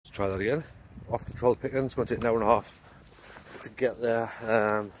try that again. Off to TrollPikken. It's going to take an hour and a half to get there.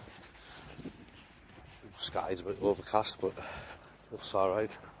 Sky's a bit overcast, but looks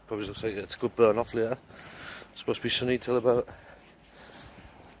alright. Probably looks like it's a good burn off later. It's supposed to be sunny till about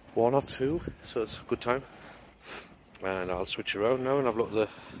 1 or 2, so it's a good time. And I'll switch around now and have a look at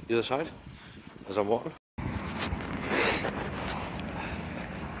the other side as I'm walking.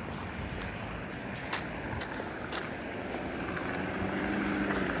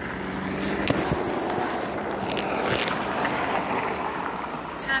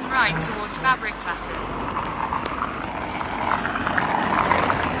 Turn right towards Fabrikplassen.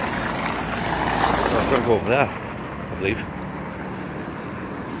 I'm going to go over there, I believe.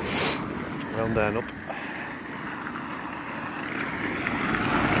 Around there and up.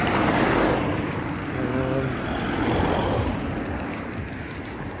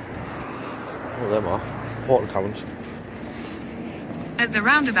 Oh, there are portal cones. At the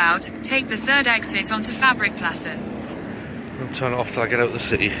roundabout, take the third exit onto Fabrikplassen. I'll turn it off till I get out of the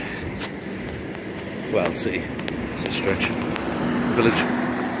city. Well, city. It's a stretch. Village.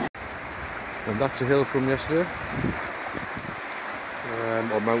 And that's a hill from yesterday.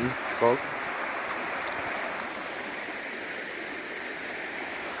 Or mountain, it's called.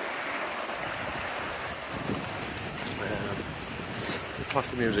 Just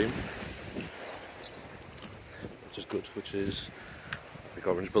past the museum. Which is good, which is a big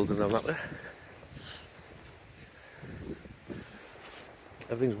orange building down that way.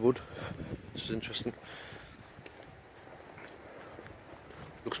 Everything's wood, which is interesting.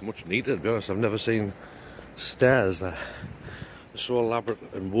 Looks much neater, to be honest. I've never seen stairs there. They're so elaborate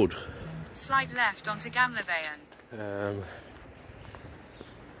and wood. Slide left onto Gamleveien.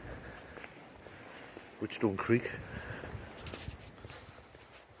 Witchstone Creek.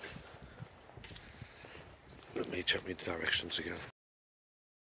 Let me check my directions again.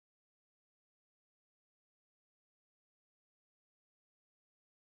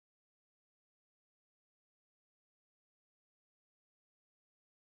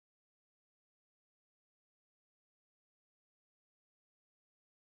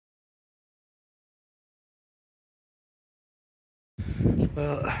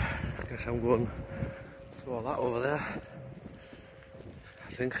 Well, I guess I'm going through all that over there,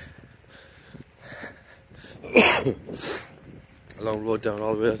 I think. A long road down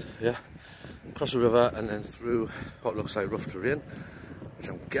all the way, yeah, across the river and then through what looks like rough terrain, which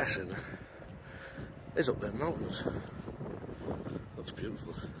I'm guessing is up there in the mountains. Looks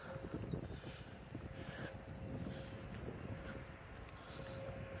beautiful.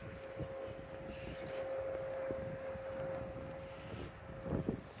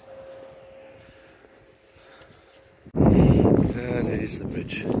 And here's the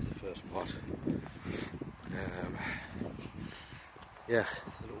bridge, the first part. Yeah,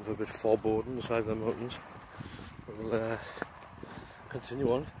 a little bit foreboding the size of the mountains. But we'll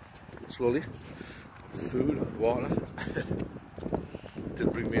continue on slowly. Food, water.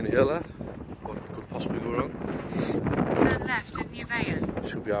 Didn't bring me any here. What could possibly go wrong? Turn left at Nieuwegein.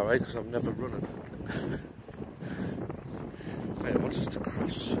 Should be alright because I'm never running. Right, it wants us to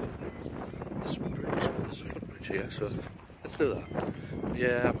cross this bridge. Well, there's a footbridge here, so let's do that.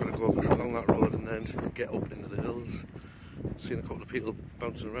 Yeah, I've got to go along that road and then get up into the hills. Seen a couple of people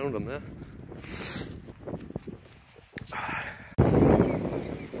bouncing around on there.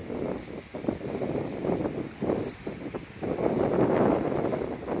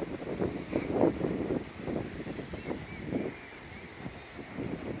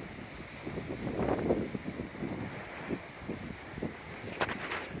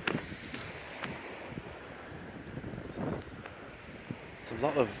 It's a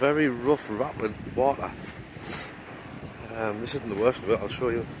lot of very rough, rapid water. This isn't the worst of it, I'll show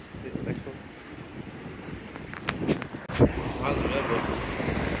you the next one. Miles away, but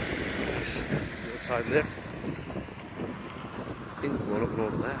this is the outside lake. I think we're going up and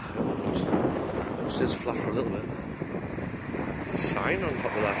over there. I don't know what. It says flat for a little bit. There's a sign on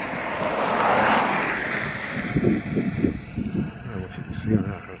top of that. I don't know what you can see on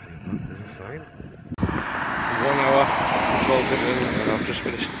there, I can't see it. There's a sign. 1 hour to TrollPikken, and I've just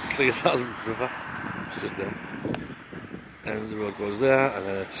finished Clear Valley River. It's just there. And the road goes there, and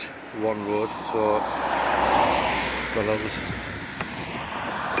then it's one road, so got others.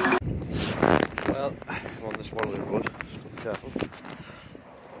 Well, I'm on this one-way road, so be careful.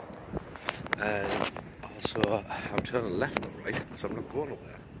 And also, I'm turning left, not right, so I'm not going up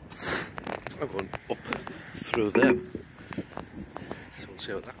there. I'm going up through there. So we'll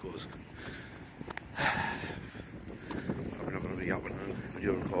see how that goes. Probably not going to be yapping and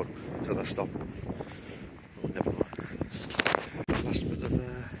video record until I stop. We'll never know. Last bit of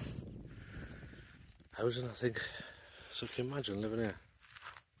housing, I think. So can you imagine living here?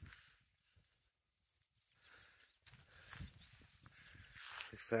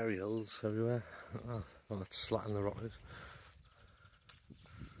 Big fairy hills everywhere. Oh, that's slatting the rock is.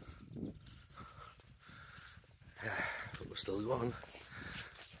 Yeah, but we're still going.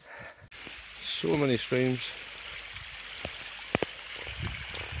 So many streams.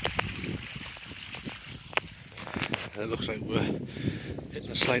 It looks like we're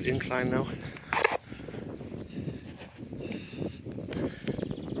hitting a slight incline now.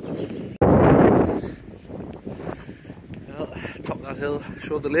 Well, top of that hill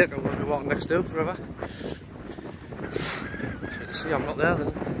showed the lake I'm going to be walking next to forever. So you can see I'm not there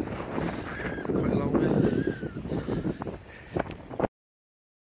then. Quite a long way.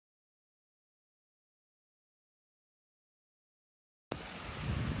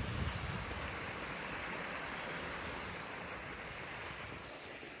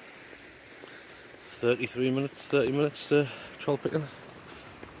 $30 minutes to TrollPikken.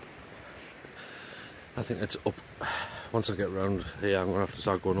 I think it's up. Once I get round here, I'm going to have to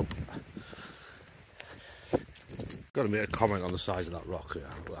start going up. Got to make a comment on the size of that rock here.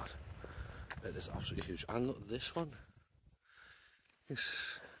 Look at that. It is absolutely huge. And look at this one.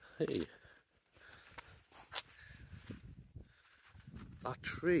 Hey. That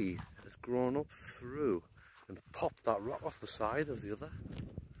tree has grown up through and popped that rock off the side of the other.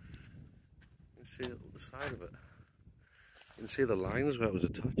 You can see it up the side of it. You can see the lines where it was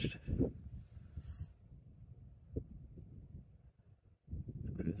attached.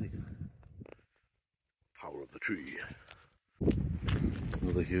 Crazy. Power of the tree.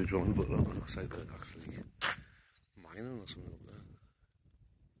 Another huge one, but look, it looks like they're actually mining or something up there.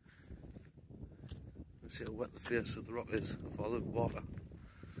 You can see how wet the face of the rock is of all the water.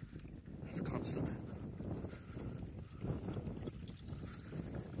 It's constant.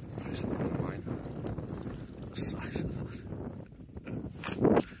 There's a mine. The size of that.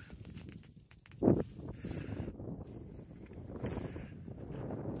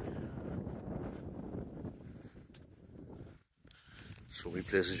 So many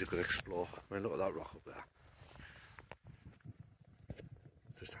places you could explore. I mean, look at that rock up there.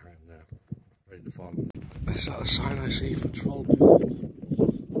 Just hanging there, ready to fall. Is that a sign I see for TrollPikken?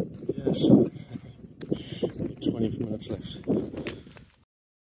 Yes. 20 minutes left.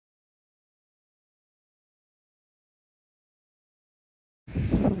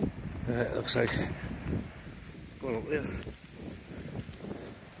 It looks like going up there.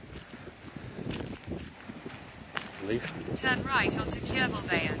 Leave. Turn right onto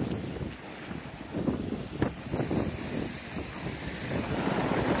Kjærvollveien.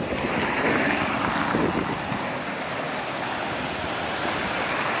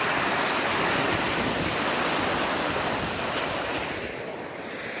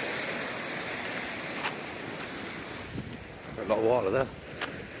 A lot of water there.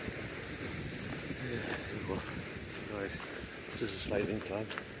 Nice. Just a slight incline.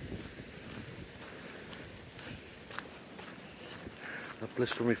 That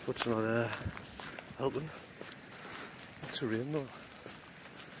blister on my foot's not helping. It's a rain though.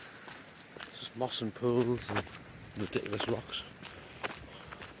 It's just moss and pools and ridiculous rocks.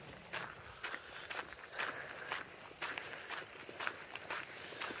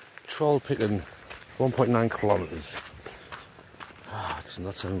 TrollPikken, 1.9 kilometers. Ah, does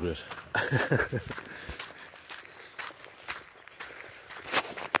not sound great.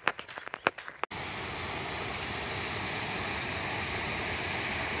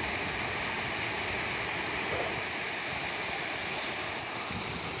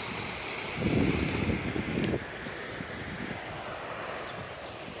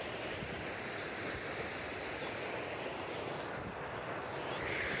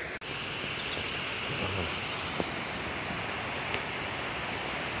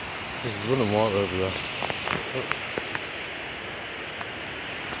 There's running water over there. Oh.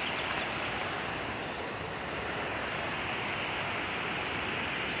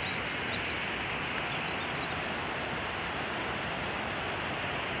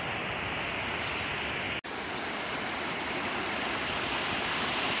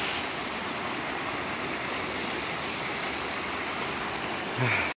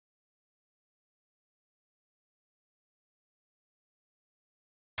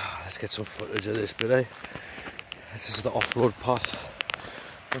 Let's get some footage of this bit, eh? This is the off-road path.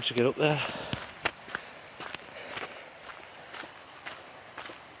 Once you get up there,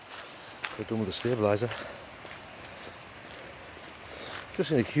 we're done with the stabiliser. Just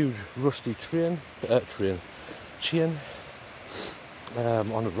seen a huge rusty chain on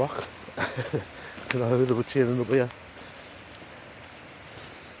a rock. Don't know who they were chaining up here.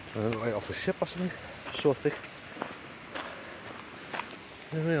 Like off a ship or something. so thick.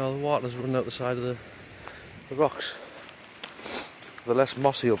 You know, the water's running out the side of the rocks. They're less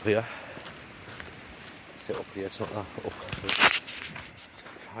mossy up here. Sit up here, it's not that up.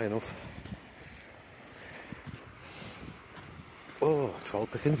 It's high enough. Oh,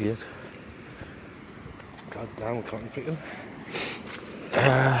 TrollPikken gate. God damn cotton picking.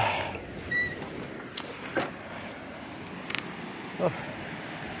 Oh.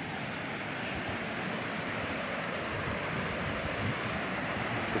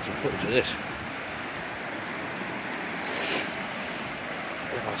 Get some footage of this.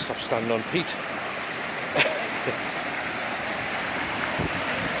 I'll stop standing on Pete.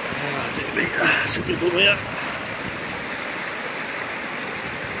 Take me, some people here.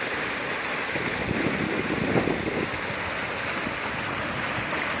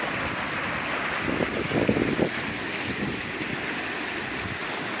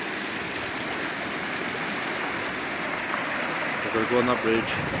 I've got to go on that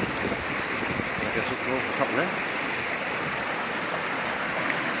bridge. I guess we'll go over the top there.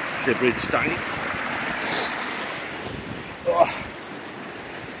 It's a bridge tiny. Oh.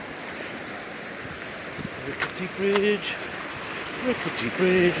 Rickety bridge. Rickety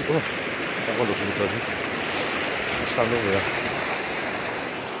bridge. Oh, that one doesn't look pleasant. Let's stand over there.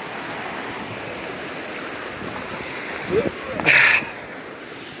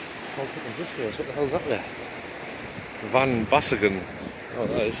 TrollPikken's this place. What the hell's that there? Vandals. Oh,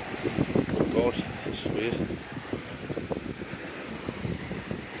 that is. Oh god, this is weird.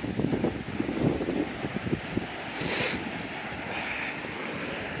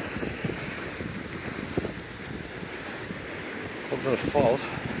 I'm going to fall. Look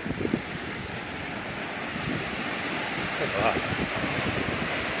at that.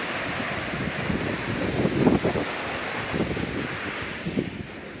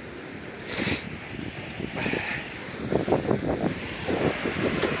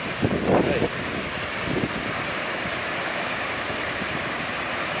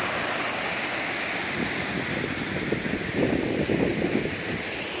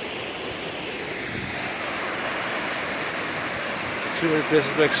 Too many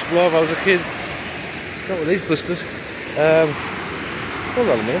places to explore if I was a kid. Not with these blisters. Hold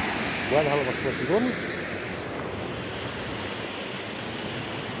on a minute. Where the hell am I supposed to be going?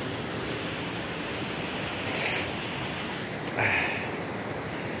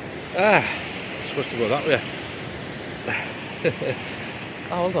 I'm supposed to go that way.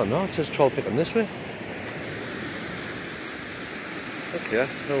 Oh, hold on, no, it says TrollPikken this way. Okay,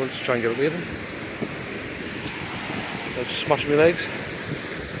 so we'll just try and get away from them. I'll just smash my legs.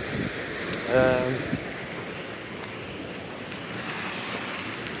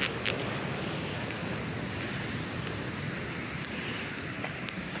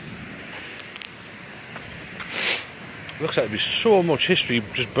 Looks like there'd be so much history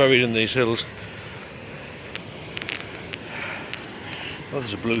just buried in these hills. Oh,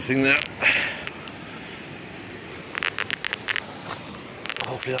 there's a blue thing there.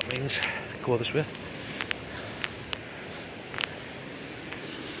 Hopefully that means go this way.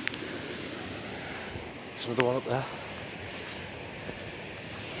 There's another one up there.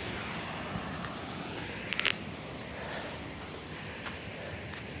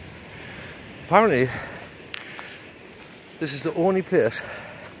 Apparently, this is the only place,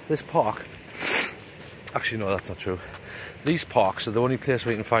 this park, actually no, that's not true. These parks are the only place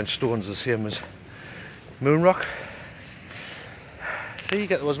where you can find stones the same as moon rock. See, you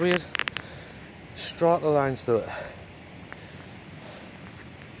get those weird strata lines to it.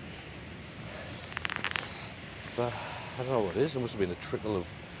 But I don't know what it is, there must have been a trickle of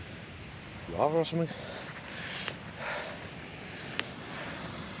lava or something.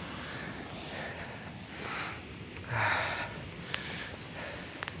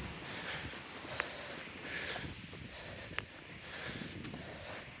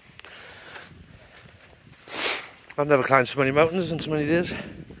 I've never climbed so many mountains in so many days.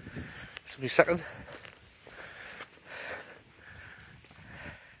 This will be second.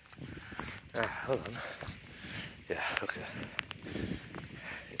 Hold on. Yeah, okay.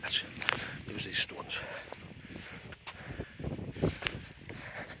 Actually, use these stones.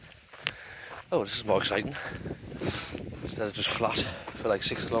 Oh, this is more exciting. Instead of just flat for like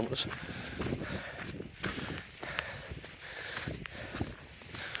 6 kilometres.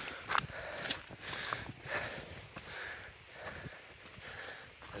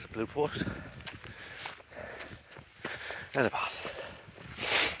 There's a blue post. And a path.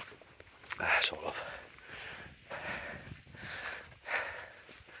 Sort of.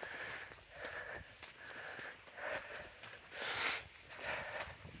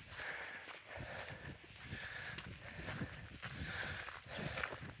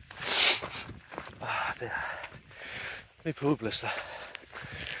 Me poo blister.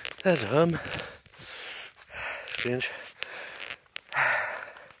 There's a home. Strange.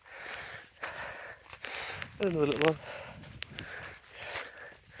 And another little one.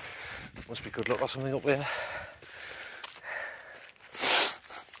 Must be good luck or something up there.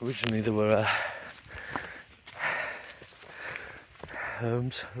 Originally there were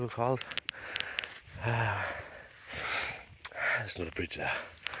homes, they were called. There's another bridge there.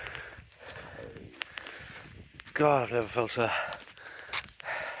 God, I've never felt so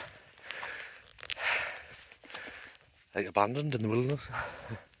like abandoned in the wilderness.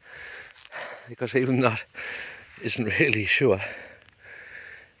 Because even that isn't really sure.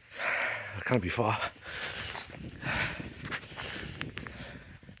 It can't be far.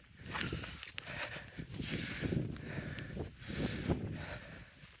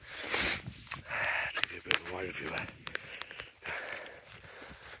 Let's give you a bit of a wider view.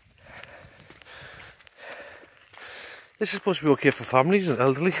 This is supposed to be okay for families and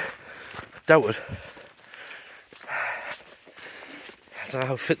elderly. Doubt it. I don't know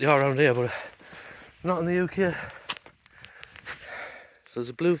how fit they are around here, but not in the UK. So there's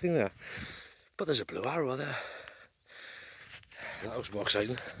a blue thing there, but there's a blue arrow there. That looks more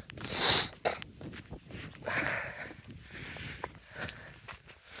exciting.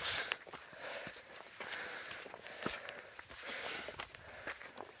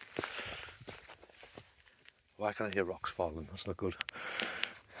 Why can't I hear rocks falling? That's not good.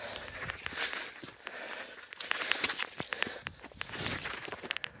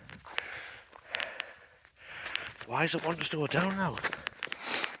 Why does it want us to go down now?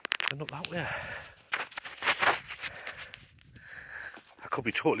 And not that way. I could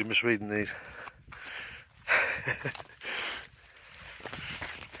be totally misreading these.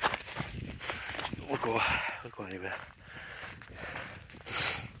 We'll go anywhere.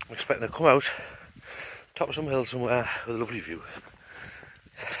 I'm expecting to come out top of some hill somewhere with a lovely view.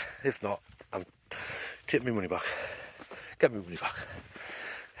 If not, I'm taking my money back. Get my money back.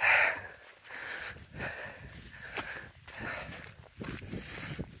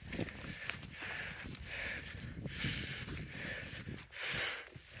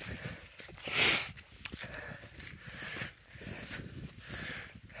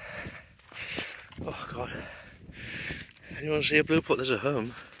 Oh God. Anyone see a blue put? There's a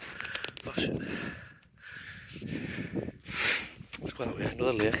home. Oh shit. Let's go out here,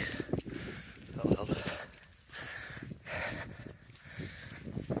 another lake. That'll help.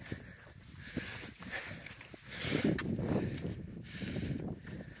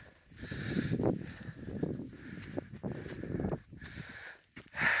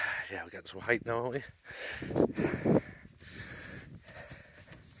 Yeah, we're getting some height now, aren't we?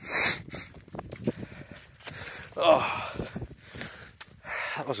 Oh,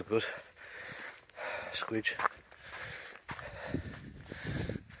 that wasn't good. Squidge.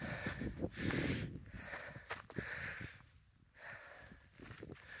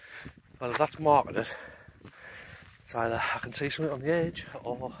 Well, if that's marking it, it's either I can see something on the edge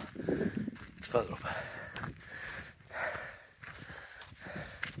or it's further up.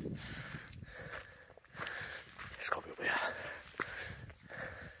 It's got to be up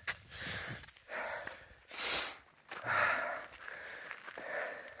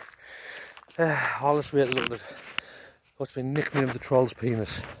here. All this way to look at what's been nicknamed the troll's penis.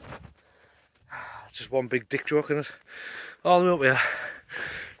 It's just one big dick joke in it. All the way up here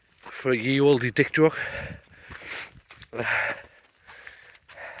for a ye olde dick joke.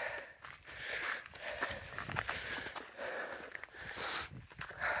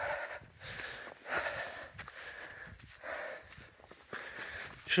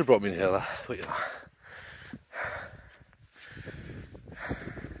 Should have brought me in here, that, but you know.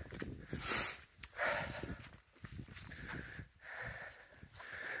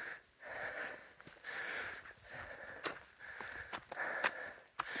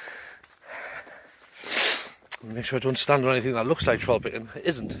 Make sure I don't stand on anything that looks like TrollPikken. It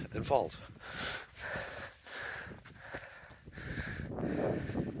isn't, in fault.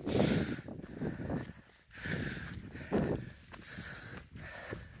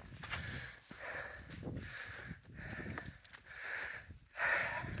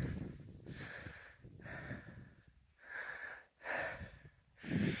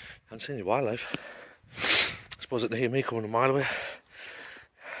 I haven't seen any wildlife. I suppose it can hear me coming a mile away.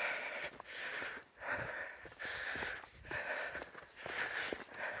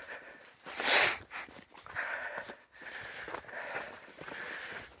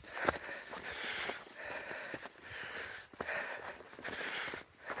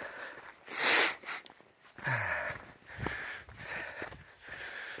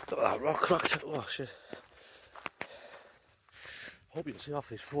 Look at that rock cracked. Oh shit. Hope you can see off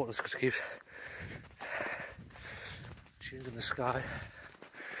these photos because it keeps changing the sky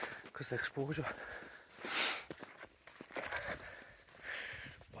because the exposure.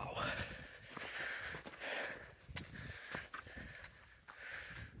 Wow.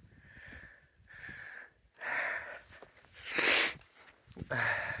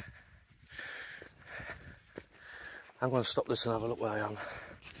 I'm going to stop this and have a look where I am.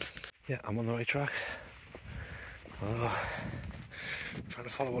 Yeah, I'm on the right track. Trying to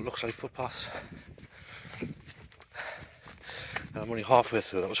follow what looks like footpaths. And I'm only halfway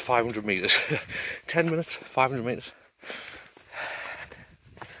through. That was 500 metres. 10 minutes, 500 metres.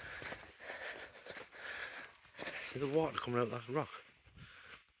 See the water coming out of that rock? You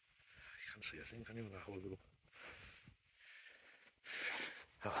can't see a thing, can you? When I hold it up.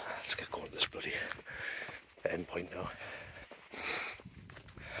 Oh, let's get going to this bloody end point now.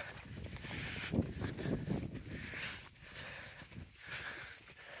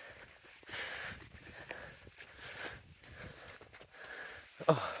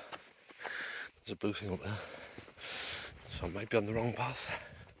 Oh, there's a blue thing up there, so I might be on the wrong path.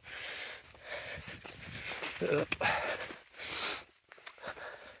 I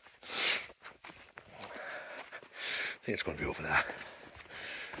think it's going to be over there.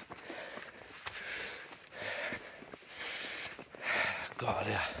 God,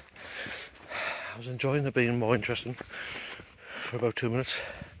 yeah. I was enjoying it being more interesting for about 2 minutes.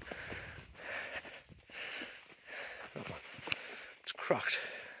 It's cracked.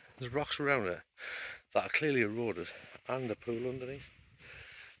 There's rocks around it that are clearly eroded and a pool underneath.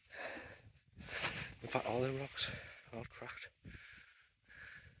 In fact, all them rocks are cracked.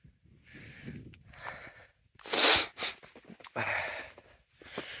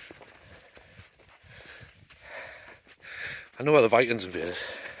 I know where the Vikings invaded,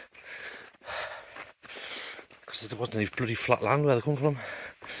 because there wasn't any bloody flat land where they come from.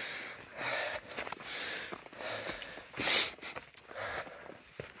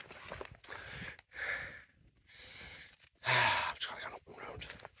 I'm just going to get up and round.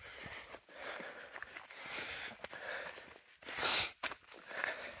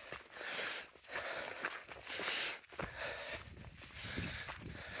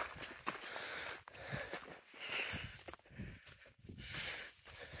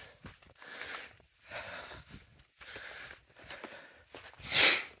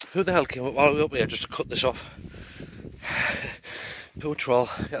 Who the hell came up all the way up here just to cut this off? Poor troll,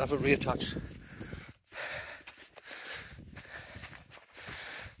 gotta have it reattached.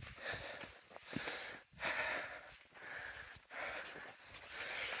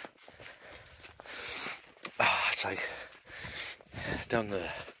 It's like down the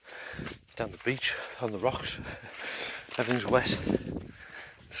beach on the rocks. Everything's wet,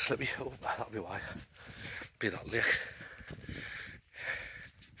 it's slippy. Oh, that'll be why. Be that lake.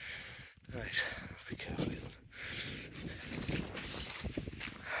 Right, let's be careful then.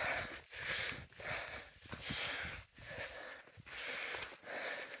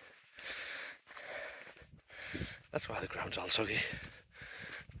 That's why the ground's all soggy.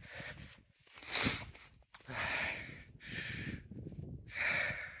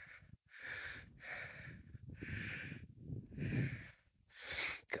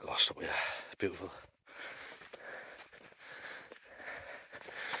 Get lost up here, it's beautiful.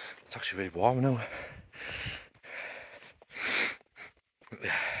 It's actually really warm now.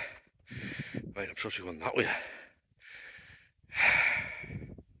 Right, I'm supposed to be going that way.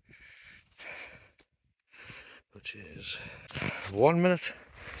 Which is 1 minute.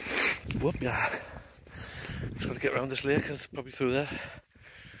 Whoop, yeah. Just got to get around this lake and it's probably through there.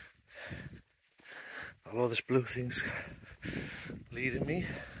 Although this blue thing's leading me,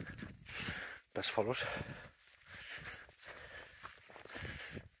 best follow it.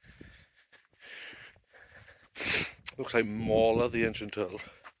 Looks like Mauler, the ancient turtle.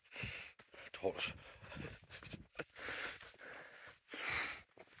 Tortoise.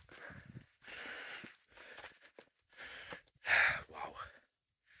 Wow.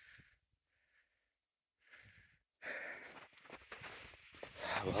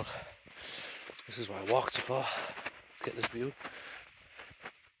 Well, this is why I walked so far to get this view.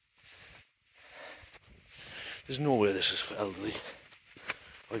 There's no way this is for elderly,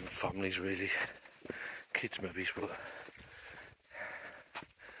 or even families really. Kids maybe, but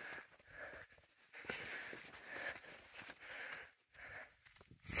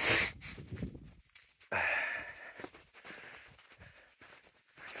I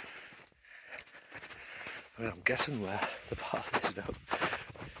mean, I'm guessing where the path is now.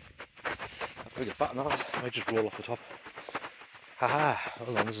 I've got to get back now. I might just roll off the top. Haha,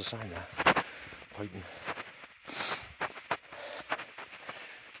 hold on, there's a sign there pointing.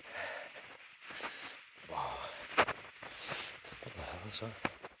 That's one.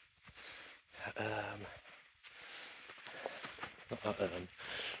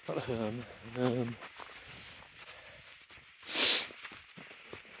 Not a oh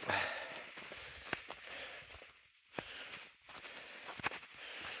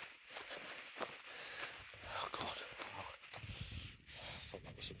God. Oh. I thought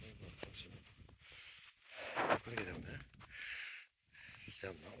that was something. I've got to get down there.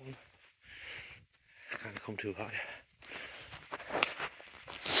 Down that one. Can't come too high.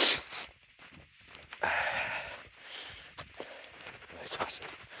 Right, that's it.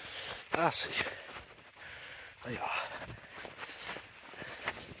 That's it. There you are.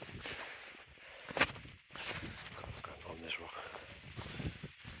 Got on this rock.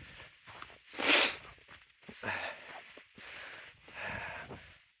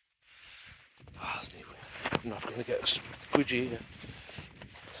 Oh, that's neat. I'm not going to get a squidgy here.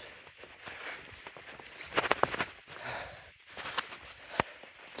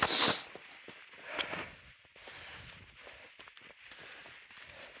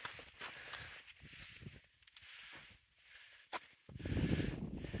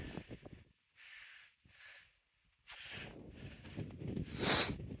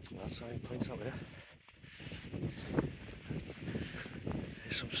 That sign points up there.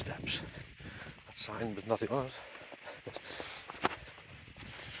 There's some steps. That sign with nothing on it.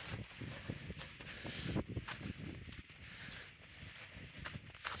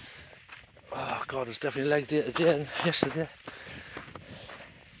 Oh God, it's definitely leg day today and yesterday.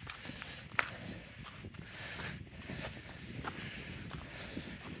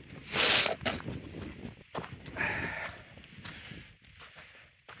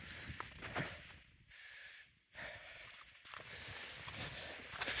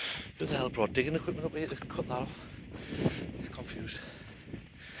 Who the hell brought digging equipment up here to cut that off? I'm confused.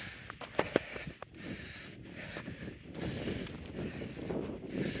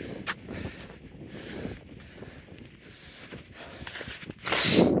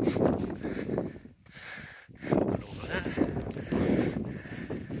 Open over there.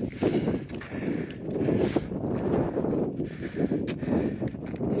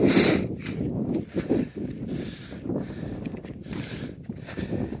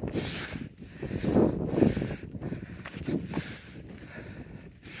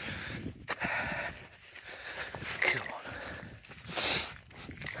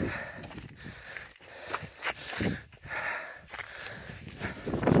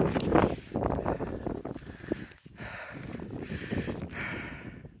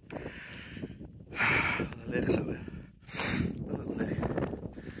 The lake's out there. A little lake.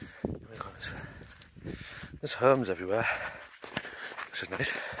 Look on this way. There's herms everywhere, which is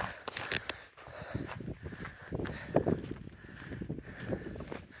nice.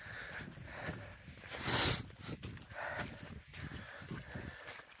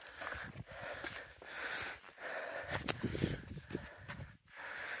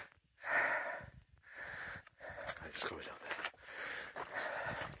 Let's go down there.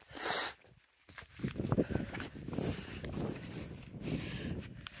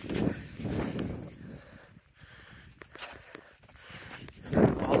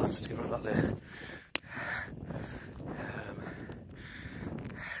 To get around that lake.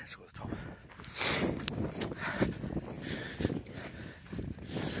 Let's go to the top.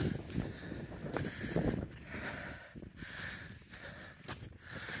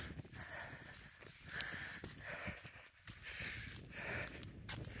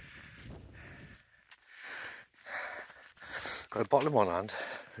 Got a bottle in one hand,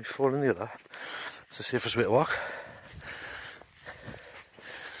 a phone in the other. It's the safest way to walk.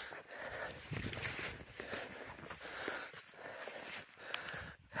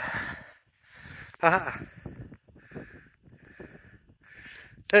 Haha.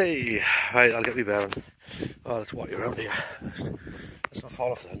 Hey, right, I'll get me bearing. Oh, let's walk you around here. Let's not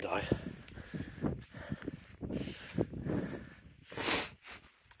fall off there and die.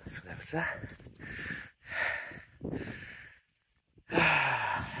 There it's there.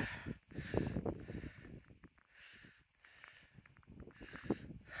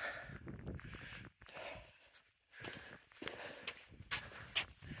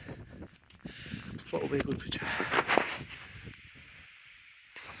 What will be a good picture?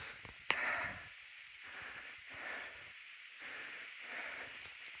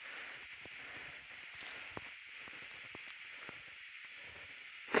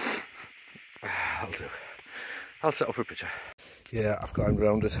 I'll do. I'll set up for a picture. Yeah, I've climbed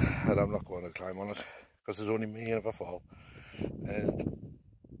around it and I'm not going to climb on it because there's only me and if I fall. And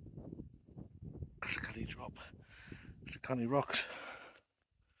it's a canny drop. It's a canny rocks.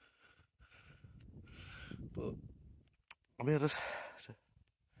 But I made it.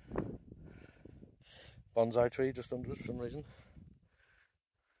 Bonsai tree just under us for some reason.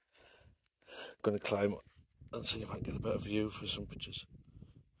 Going to climb and see if I can get a better view for some pictures.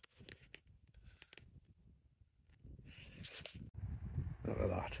 Look at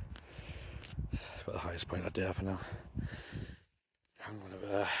that. It's about the highest point I'd dare for now. I'm going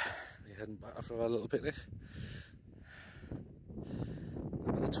to be heading back after our little picnic.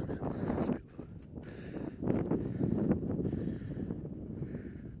 Look at the terrain. It's beautiful.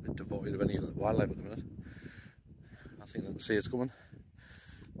 A bit devoid of any wildlife at the minute. I think I can see it's coming.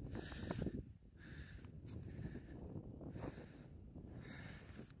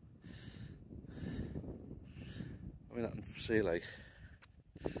 I mean, I can see like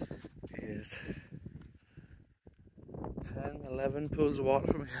 8, 10, 11 pools of water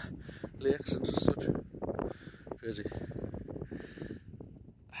from here, lakes and such. Crazy.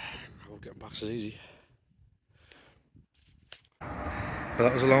 I hope getting back's as easy. But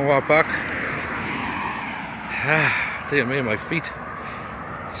that was a long walk back. Dear me, my feet.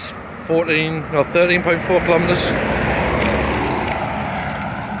 It's 13.4 kilometres.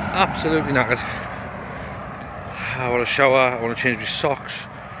 Absolutely knackered. I want a shower, I want to change my socks,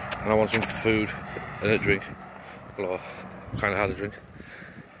 and I want some food and a drink. Well, I've kind of had a drink.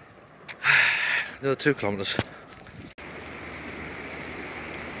 Another 2 kilometres.